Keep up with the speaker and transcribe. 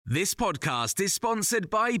This podcast is sponsored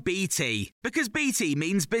by BT, because BT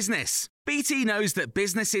means business. BT knows that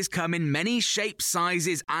businesses come in many shapes,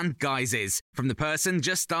 sizes and guises, from the person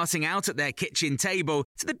just starting out at their kitchen table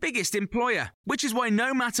to the biggest employer, which is why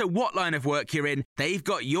no matter what line of work you're in, they've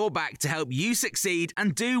got your back to help you succeed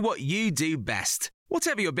and do what you do best.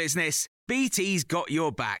 Whatever your business, BT's got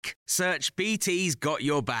your back. Search BT's got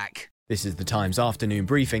your back. This is the Times afternoon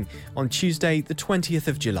briefing on Tuesday, the 20th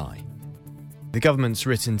of July. The government's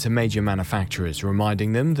written to major manufacturers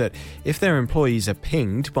reminding them that if their employees are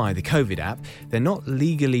pinged by the COVID app, they're not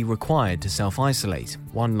legally required to self-isolate.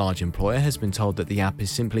 One large employer has been told that the app is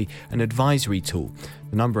simply an advisory tool.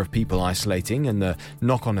 The number of people isolating and the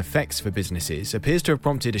knock-on effects for businesses appears to have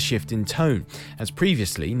prompted a shift in tone, as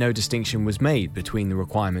previously no distinction was made between the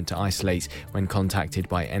requirement to isolate when contacted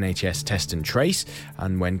by NHS Test and Trace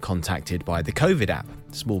and when contacted by the COVID app.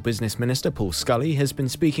 Small Business Minister Paul Scully has been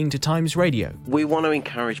speaking to Times Radio. We want to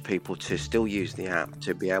encourage people to still use the app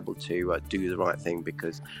to be able to do the right thing,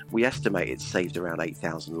 because we estimate it's saved around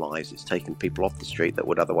 8,000 lives. It's taken people off the street that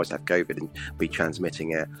would otherwise have COVID and be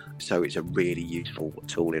transmitting it. So it's a really useful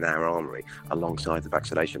tool in our armoury alongside the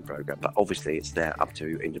vaccination programme. But obviously it's there up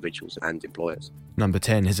to individuals and employers. Number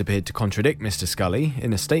 10 has appeared to contradict Mr Scully.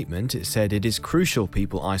 In a statement, it said it is crucial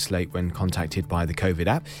people isolate when contacted by the COVID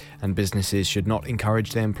app, and businesses should not encourage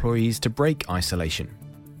their employees to break isolation.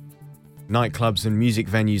 Nightclubs and music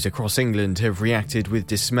venues across England have reacted with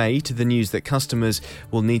dismay to the news that customers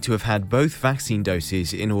will need to have had both vaccine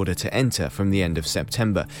doses in order to enter from the end of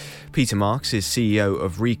September. Peter Marks is CEO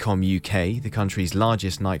of Recom UK, the country's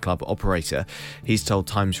largest nightclub operator. He's told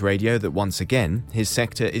Times Radio that once again, his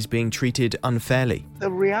sector is being treated unfairly. The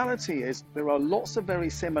reality is there are lots of very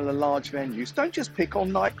similar large venues. Don't just pick on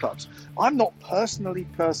nightclubs. I'm not personally,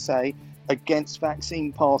 per se, against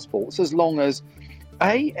vaccine passports as long as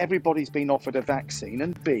A, everybody's been offered a vaccine,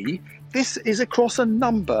 and B, this is across a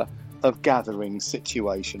number of gathering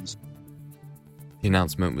situations. The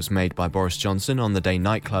announcement was made by Boris Johnson on the day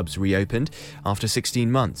nightclubs reopened after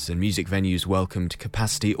 16 months and music venues welcomed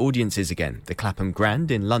capacity audiences again, the Clapham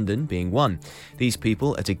Grand in London being one. These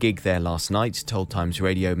people at a gig there last night told Times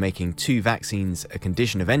Radio making 2 vaccines a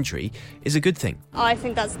condition of entry is a good thing. I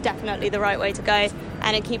think that's definitely the right way to go,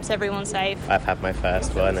 and it keeps everyone safe. I've had my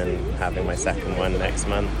first one and having my second one next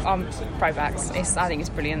month. I'm pro-vax. I think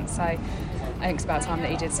it's brilliant, so I think it's about time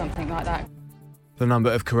that he did something like that. The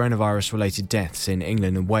number of coronavirus-related deaths in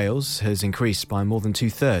England and Wales has increased by more than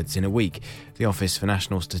 2/3 in a week. The Office for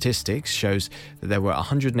National Statistics shows that there were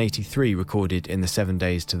 183 recorded in the 7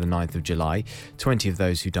 days to the 9th of July. 20 of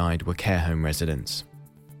those who died were care home residents.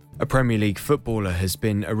 A Premier League footballer has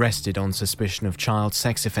been arrested on suspicion of child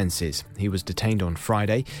sex offences. He was detained on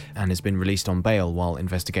Friday and has been released on bail while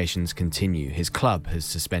investigations continue. His club has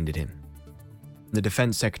suspended him. The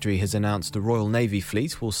Defence Secretary has announced the Royal Navy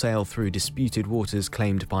fleet will sail through disputed waters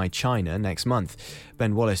claimed by China next month.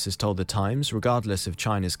 Ben Wallace has told The Times, regardless of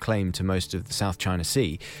China's claim to most of the South China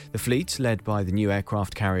Sea, the fleet, led by the new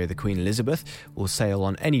aircraft carrier the Queen Elizabeth, will sail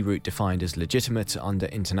on any route defined as legitimate under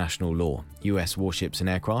international law. US warships and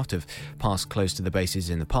aircraft have passed close to the bases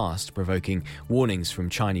in the past, provoking warnings from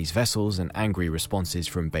Chinese vessels and angry responses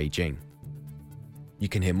from Beijing. You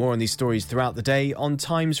can hear more on these stories throughout the day on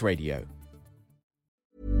Times Radio.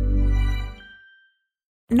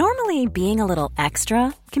 Normally, being a little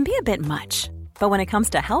extra can be a bit much, but when it comes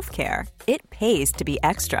to healthcare, it pays to be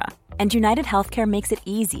extra. And United Healthcare makes it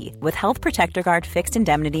easy with Health Protector Guard fixed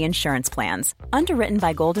indemnity insurance plans. Underwritten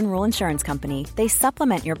by Golden Rule Insurance Company, they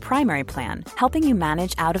supplement your primary plan, helping you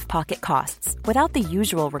manage out-of-pocket costs without the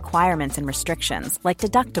usual requirements and restrictions like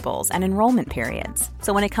deductibles and enrollment periods.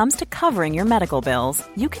 So when it comes to covering your medical bills,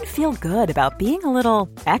 you can feel good about being a little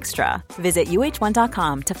extra. Visit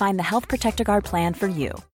uh1.com to find the Health Protector Guard plan for you.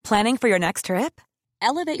 Planning for your next trip?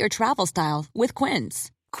 Elevate your travel style with Quince.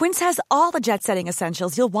 Quince has all the jet-setting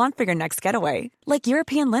essentials you'll want for your next getaway, like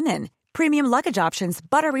European linen, premium luggage options,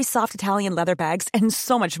 buttery soft Italian leather bags, and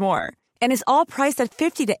so much more. And is all priced at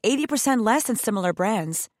 50 to 80% less than similar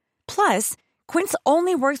brands. Plus, Quince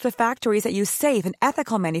only works with factories that use safe and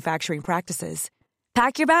ethical manufacturing practices.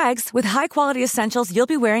 Pack your bags with high-quality essentials you'll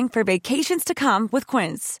be wearing for vacations to come with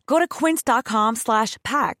Quince. Go to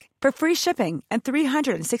quince.com/pack for free shipping and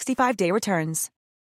 365-day returns.